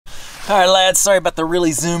Alright lads, sorry about the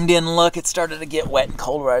really zoomed in look. It started to get wet and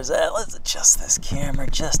cold where I was at. Let's adjust this camera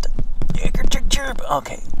just a...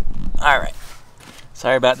 Okay, alright.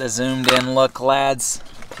 Sorry about the zoomed in look, lads.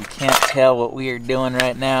 If you can't tell what we are doing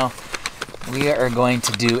right now, we are going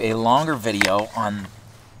to do a longer video on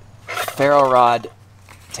ferro rod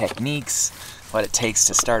techniques, what it takes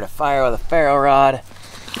to start a fire with a ferro rod.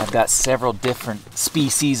 I've got several different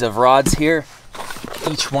species of rods here.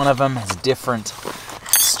 Each one of them has different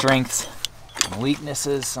strengths and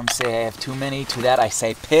weaknesses. Some say I have too many. To that I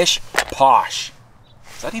say pish posh.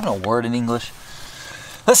 Is that even a word in English?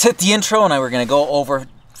 Let's hit the intro, and we're going to go over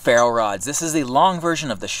ferro rods. This is the long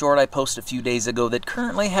version of the short I posted a few days ago that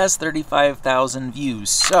currently has 35,000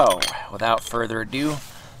 views. So, without further ado,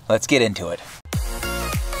 let's get into it.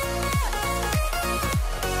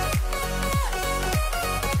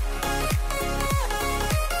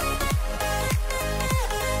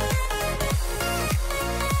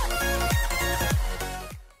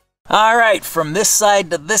 Alright, from this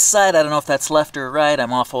side to this side, I don't know if that's left or right,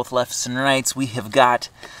 I'm awful with lefts and rights. We have got,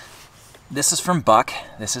 this is from Buck,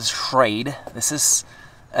 this is Schrade, this is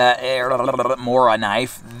more a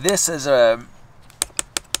knife, this is a...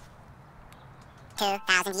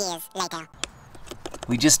 2,000 years later.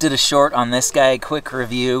 We just did a short on this guy, quick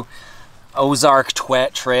review. Ozark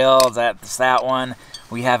Twet Trail, that's that one.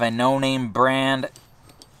 We have a no-name brand,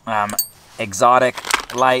 Exotic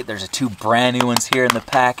Light. There's two brand new ones here in the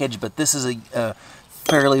package, but this is a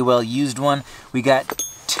fairly well used one. We got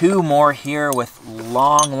two more here with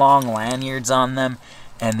long lanyards on them,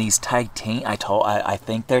 and these titanium. I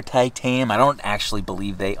think they're titanium. I don't actually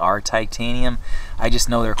believe they are titanium. I just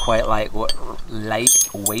know they're quite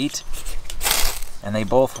lightweight, and they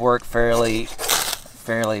both work fairly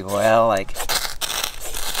well. Like,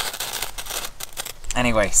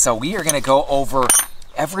 anyway, so we are gonna go over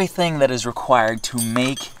everything that is required to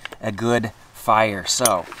make a good fire.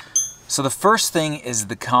 So the first thing is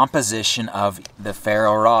the composition of the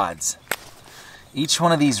ferro rods. Each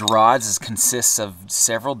one of these rods consists of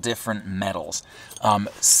several different metals.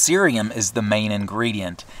 Cerium is the main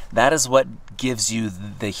ingredient. That is what gives you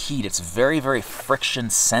the heat. It's very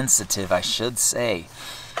friction sensitive, I should say.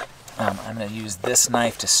 I'm going to use this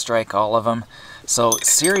knife to strike all of them. So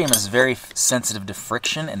cerium is very sensitive to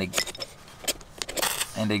friction and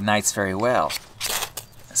ignites very well.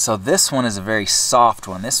 So this one is a very soft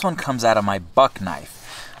one. This one comes out of my Buck knife.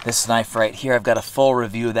 This knife right here, I've got a full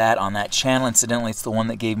review of that on that channel. Incidentally, it's the one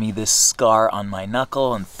that gave me this scar on my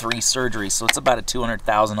knuckle and 3 surgeries, so it's about a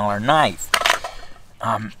 $200,000 knife.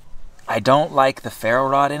 I don't like the ferro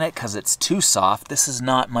rod in it because it's too soft. This is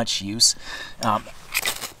not much use. I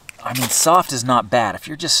mean, soft is not bad. If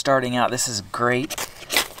you're just starting out, this is great.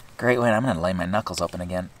 Wait, I'm going to lay my knuckles open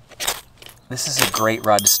again. This is a great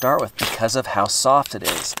rod to start with because of how soft it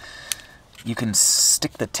is. You can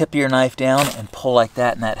stick the tip of your knife down and pull like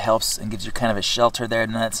that, and that helps and gives you kind of a shelter there,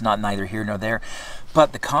 and that's not neither here nor there.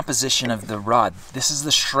 But the composition of the rod, this is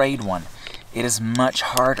the Schrade one. It is much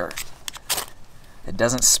harder. It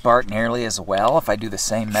doesn't spark nearly as well if I do the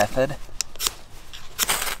same method.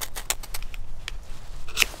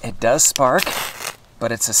 It does spark,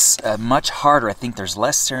 but it's a much harder. I think there's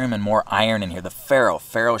less cerium and more iron in here. The ferro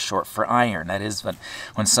is short for iron. That is when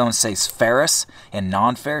someone says ferrous and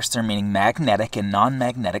non-ferrous, they're meaning magnetic and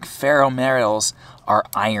non-magnetic. Ferro metals are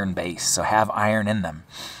iron-based, so have iron in them.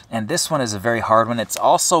 And this one is a very hard one. It's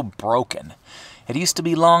also broken. It used to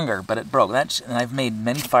be longer, but it broke. And I've made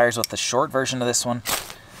many fires with the short version of this one.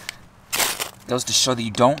 It goes to show that you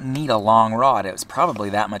don't need a long rod. It was probably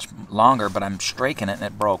that much longer, but I'm striking it and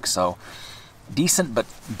it broke, so... decent,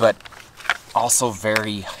 but also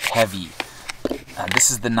very heavy. This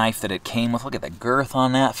is the knife that it came with. Look at the girth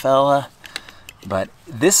on that fella. But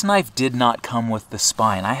this knife did not come with the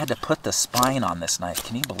spine. I had to put the spine on this knife.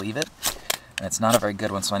 Can you believe it? And it's not a very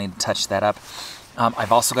good one, so I need to touch that up.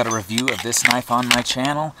 I've also got a review of this knife on my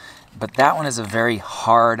channel, but that one is a very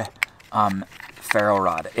hard ferro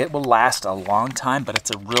rod. It will last a long time, but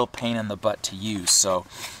it's a real pain in the butt to use. So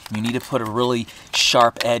you need to put a really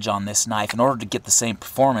sharp edge on this knife in order to get the same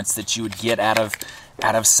performance that you would get out of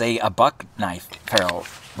say a Buck knife ferro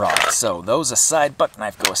rod. So those aside, Buck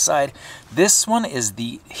knife go aside. This one is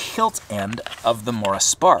the hilt end of the Morris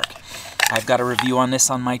Spark. I've got a review on this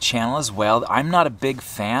on my channel as well. I'm not a big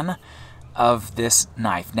fan of this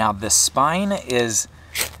knife. Now the spine is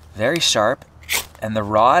very sharp and the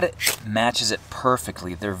rod matches it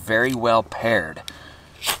perfectly. They're very well paired.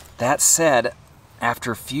 That said,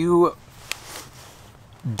 after a few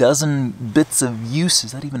dozen bits of use,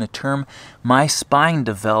 is that even a term? My spine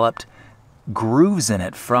developed grooves in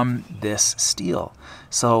it from this steel.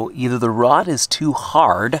 So either the rod is too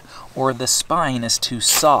hard or the spine is too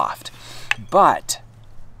soft. But,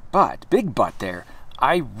 big but there,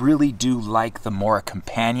 I really do like the Mora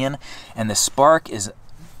Companion, and the spark is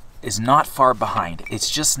not far behind. It's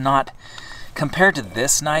just not, compared to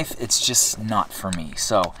this knife, it's just not for me.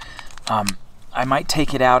 So I might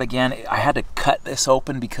take it out again. I had to cut this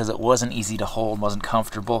open because it wasn't easy to hold, wasn't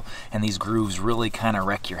comfortable, and these grooves really kind of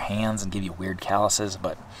wreck your hands and give you weird calluses.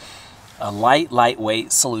 But a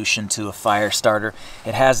lightweight solution to a fire starter.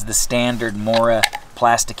 It has the standard Mora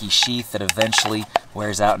plasticky sheath that eventually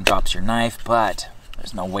wears out and drops your knife, but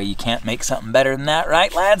there's no way you can't make something better than that,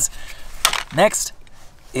 right, lads? Next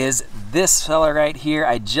is this fella right here.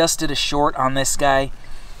 I just did a short on this guy.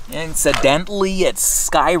 Incidentally, it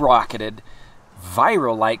skyrocketed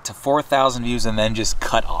viral like to 4,000 views and then just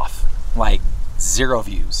cut off, like 0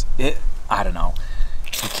 views. I don't know.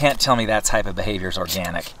 You can't tell me that type of behavior is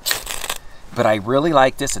organic. But I really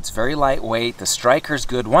like this. It's very lightweight. The striker's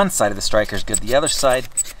good. One side of the striker's good. The other side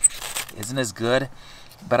isn't as good.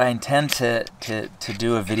 But I intend to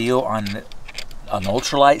do a video on an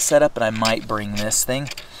ultralight setup, and I might bring this thing.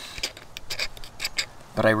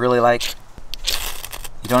 But I really like,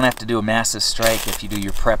 you don't have to do a massive strike if you do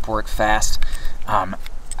your prep work fast. I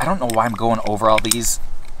don't know why I'm going over all these,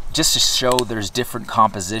 just to show there's different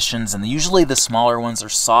compositions, and usually the smaller ones are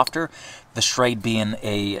softer, the Schrade being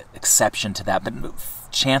a exception to that, but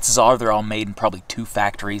chances are they're all made in probably 2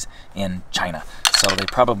 factories in China, so they're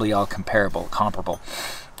probably all comparable.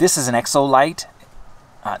 This is an Exo light.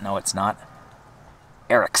 No, it's not.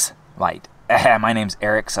 Eric's light. My name's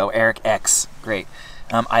Eric, so Eric X. Great.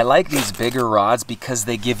 I like these bigger rods because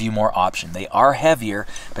they give you more option. They are heavier,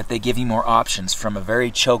 but they give you more options from a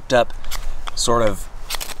very choked up sort of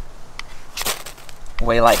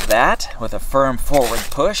way like that with a firm forward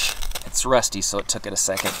push. It's rusty, so it took it a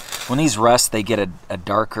second. When these rust, they get a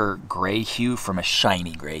darker gray hue from a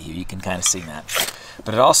shiny gray hue. You can kind of see that.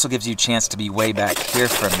 But it also gives you a chance to be way back here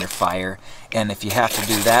from your fire, and if you have to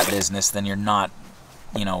do that business, then you're not,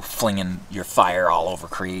 you know, flinging your fire all over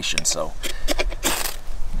creation. So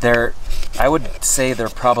I would say they're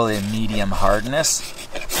probably a medium hardness.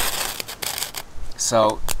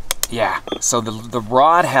 So yeah, so the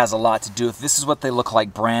rod has a lot to do with, this is what they look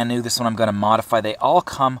like brand new. This one I'm going to modify. They all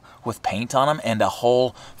come with paint on them and a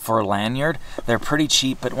hole for a lanyard. They're pretty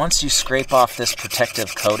cheap, but once you scrape off this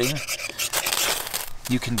protective coating,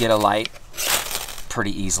 you can get a light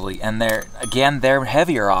pretty easily. And they're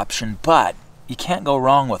heavier option, but you can't go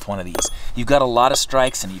wrong with one of these. You've got a lot of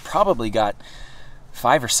strikes, and you probably got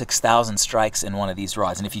 5,000 or 6,000 strikes in one of these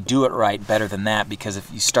rods. And if you do it right, better than that, because if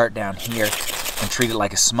you start down here and treat it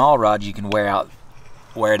like a small rod, you can wear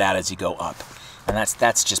it out as you go up. And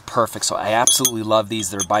that's just perfect. So I absolutely love these.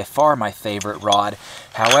 They're by far my favorite rod.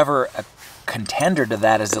 However, a contender to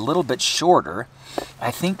that is a little bit shorter.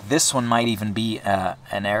 I think this one might even be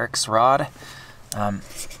an Eric's rod.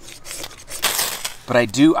 But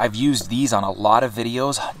I've used these on a lot of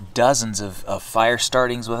videos, dozens of fire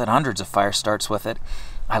startings with it, hundreds of fire starts with it.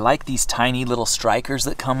 I like these tiny little strikers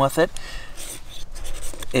that come with it.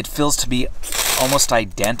 It feels to be almost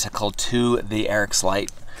identical to the Eric's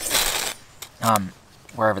light,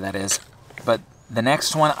 wherever that is. But the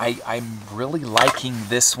next one, I'm really liking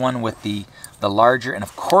this one with the larger, and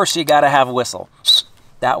of course you gotta have a whistle.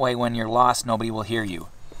 That way when you're lost, nobody will hear you.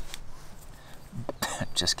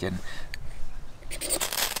 Just kidding.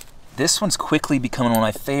 This one's quickly becoming one of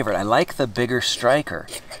my favorite. I like the bigger striker.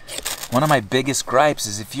 One of my biggest gripes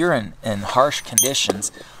is if you're in harsh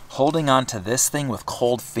conditions, holding on to this thing with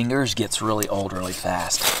cold fingers gets really old really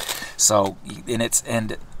fast. So,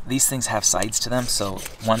 and these things have sides to them, so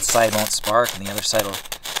one side won't spark and the other side will,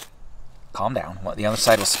 calm down, the other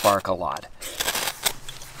side will spark a lot.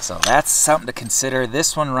 So that's something to consider.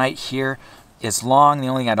 This one right here is long. The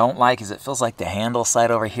only thing I don't like is it feels like the handle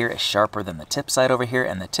side over here is sharper than the tip side over here,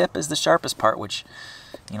 and the tip is the sharpest part, which,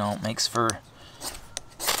 you know, makes for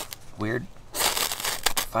weird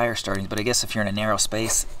fire startings. But I guess if you're in a narrow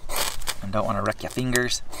space and don't want to wreck your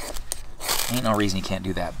fingers, ain't no reason you can't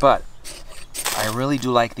do that. But I really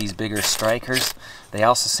do like these bigger strikers. They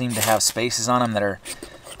also seem to have spaces on them that are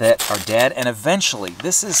dead, and eventually,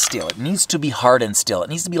 this is steel. It needs to be hardened steel. It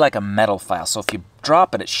needs to be like a metal file, so if you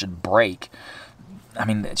drop it, it should break. I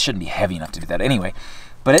mean, it shouldn't be heavy enough to do that anyway,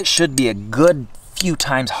 but it should be a good few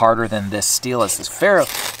times harder than this steel is. This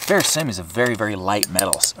Ferrocerium is a very, very light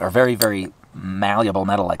metal, or very, very malleable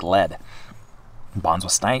metal like lead. Bonds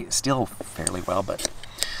with steel fairly well, but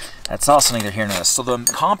that's also neither here nor there. So the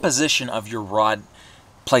composition of your rod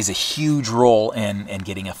plays a huge role in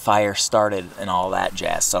getting a fire started and all that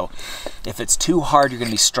jazz. So if it's too hard, you're going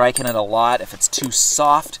to be striking it a lot. If it's too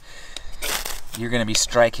soft, you're going to be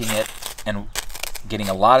striking it and getting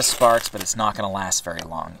a lot of sparks, but it's not going to last very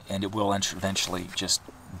long, and it will eventually just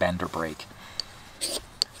bend or break.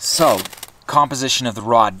 So composition of the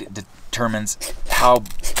rod determines how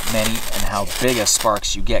many and how big of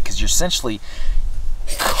sparks you get, because you're essentially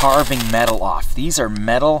carving metal off. These are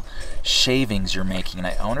metal shavings you're making, and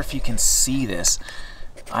I wonder if you can see this.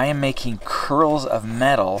 I am making curls of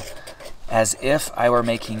metal as if I were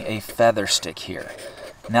making a feather stick here.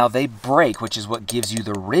 Now they break, which is what gives you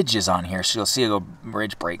the ridges on here. So you'll see it go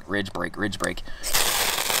ridge break, ridge break, ridge break.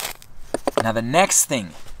 Now the next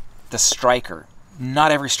thing, the striker.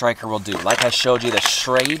 Not every striker will do. Like I showed you, the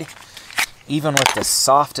Schrade, even with the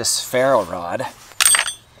softest ferro rod,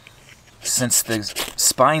 since the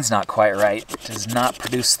spine's not quite right, does not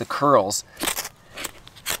produce the curls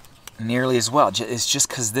nearly as well. It's just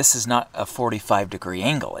because this is not a 45-degree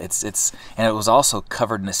angle. And it was also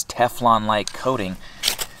covered in this Teflon-like coating,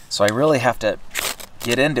 so I really have to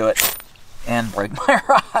get into it and break my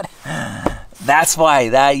rod. That's why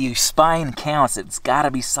that spine counts. It's got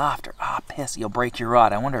to be softer. Ah, piss! You'll break your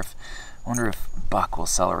rod. I wonder if Buck will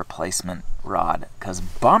sell a replacement rod. 'Cause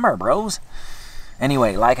bummer, bros.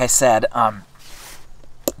 Anyway, like I said,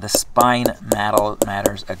 the spine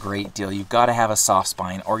matters a great deal. You've got to have a soft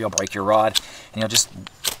spine, or you'll break your rod, and you'll just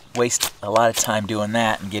waste a lot of time doing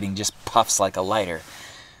that and getting just puffs like a lighter.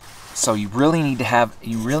 So you really need to have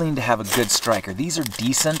a good striker. These are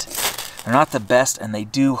decent. They're not the best, and they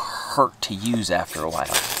do hurt to use after a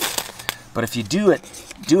while. But if you do it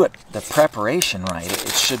the preparation right,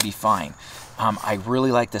 it should be fine. I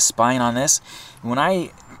really like the spine on this. When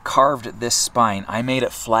I carved this spine, I made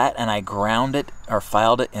it flat and I ground it or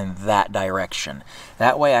filed it in that direction.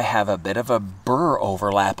 That way I have a bit of a burr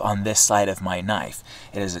overlap on this side of my knife.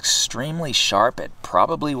 It is extremely sharp. It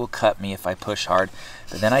probably will cut me if I push hard,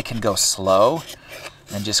 but then I can go slow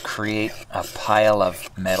and just create a pile of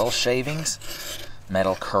metal shavings,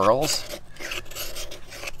 metal curls.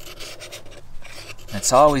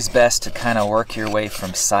 It's always best to kind of work your way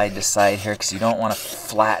from side to side here, because you don't want to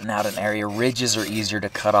flatten out an area. Ridges are easier to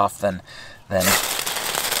cut off than oh,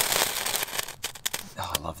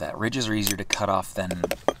 I love that. Ridges are easier to cut off than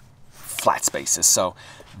flat spaces. So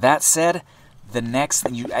that said, the next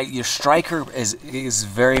thing, your striker is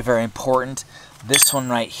very, very important. This one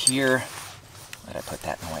right here, why did I put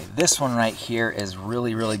that in the way? This one right here is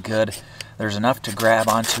really, really good. There's enough to grab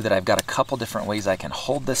onto that I've got a couple different ways I can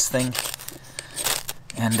hold this thing.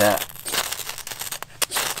 And it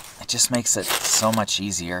just makes it so much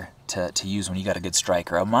easier to use when you got a good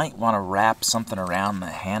striker. I might want to wrap something around the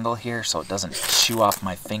handle here so it doesn't chew off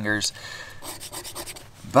my fingers.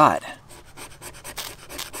 But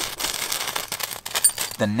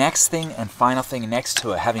the next thing and final thing next to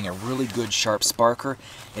having a really good sharp sparker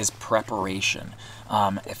is preparation.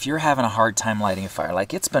 If you're having a hard time lighting a fire,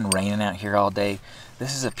 like it's been raining out here all day,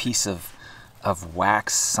 this is a piece of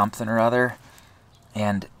wax something or other,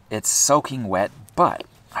 and it's soaking wet, but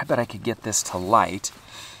I bet I could get this to light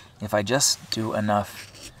if I just do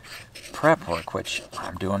enough prep work, which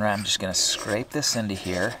I'm doing right. I'm just going to scrape this into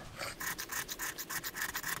here.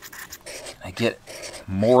 I get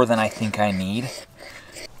more than I think I need.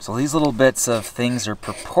 So these little bits of things are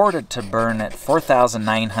purported to burn at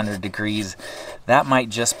 4,900 degrees. That might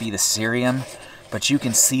just be the cerium, but you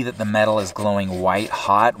can see that the metal is glowing white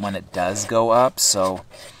hot when it does go up, so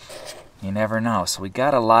you never know. So we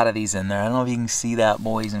got a lot of these in there. I don't know if you can see that,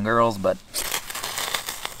 boys and girls, but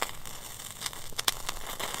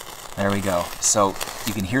there we go. So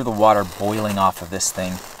you can hear the water boiling off of this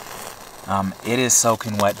thing. It is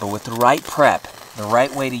soaking wet, but with the right prep, the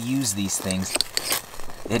right way to use these things,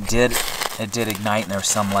 it did ignite, and there's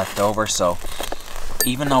some left over. So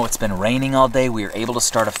even though it's been raining all day, we were able to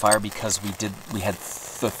start a fire because we had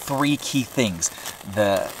the three key things: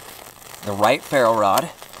 the right ferro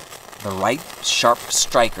rod, the right sharp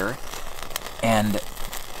striker, and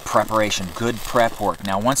preparation, good prep work.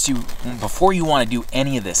 Now before you want to do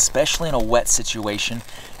any of this, especially in a wet situation,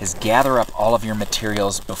 is gather up all of your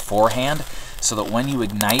materials beforehand so that when you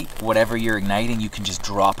ignite whatever you're igniting, you can just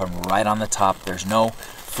drop them right on the top. There's no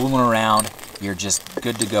fooling around. You're just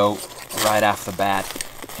good to go right off the bat.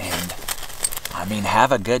 And I mean,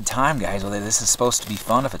 have a good time, guys. Well, this is supposed to be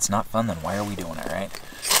fun. If it's not fun, then why are we doing it, right?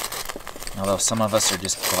 Although some of us are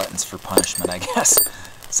just gluttons for punishment, I guess.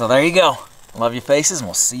 So there you go. Love your faces, and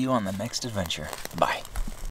we'll see you on the next adventure. Bye.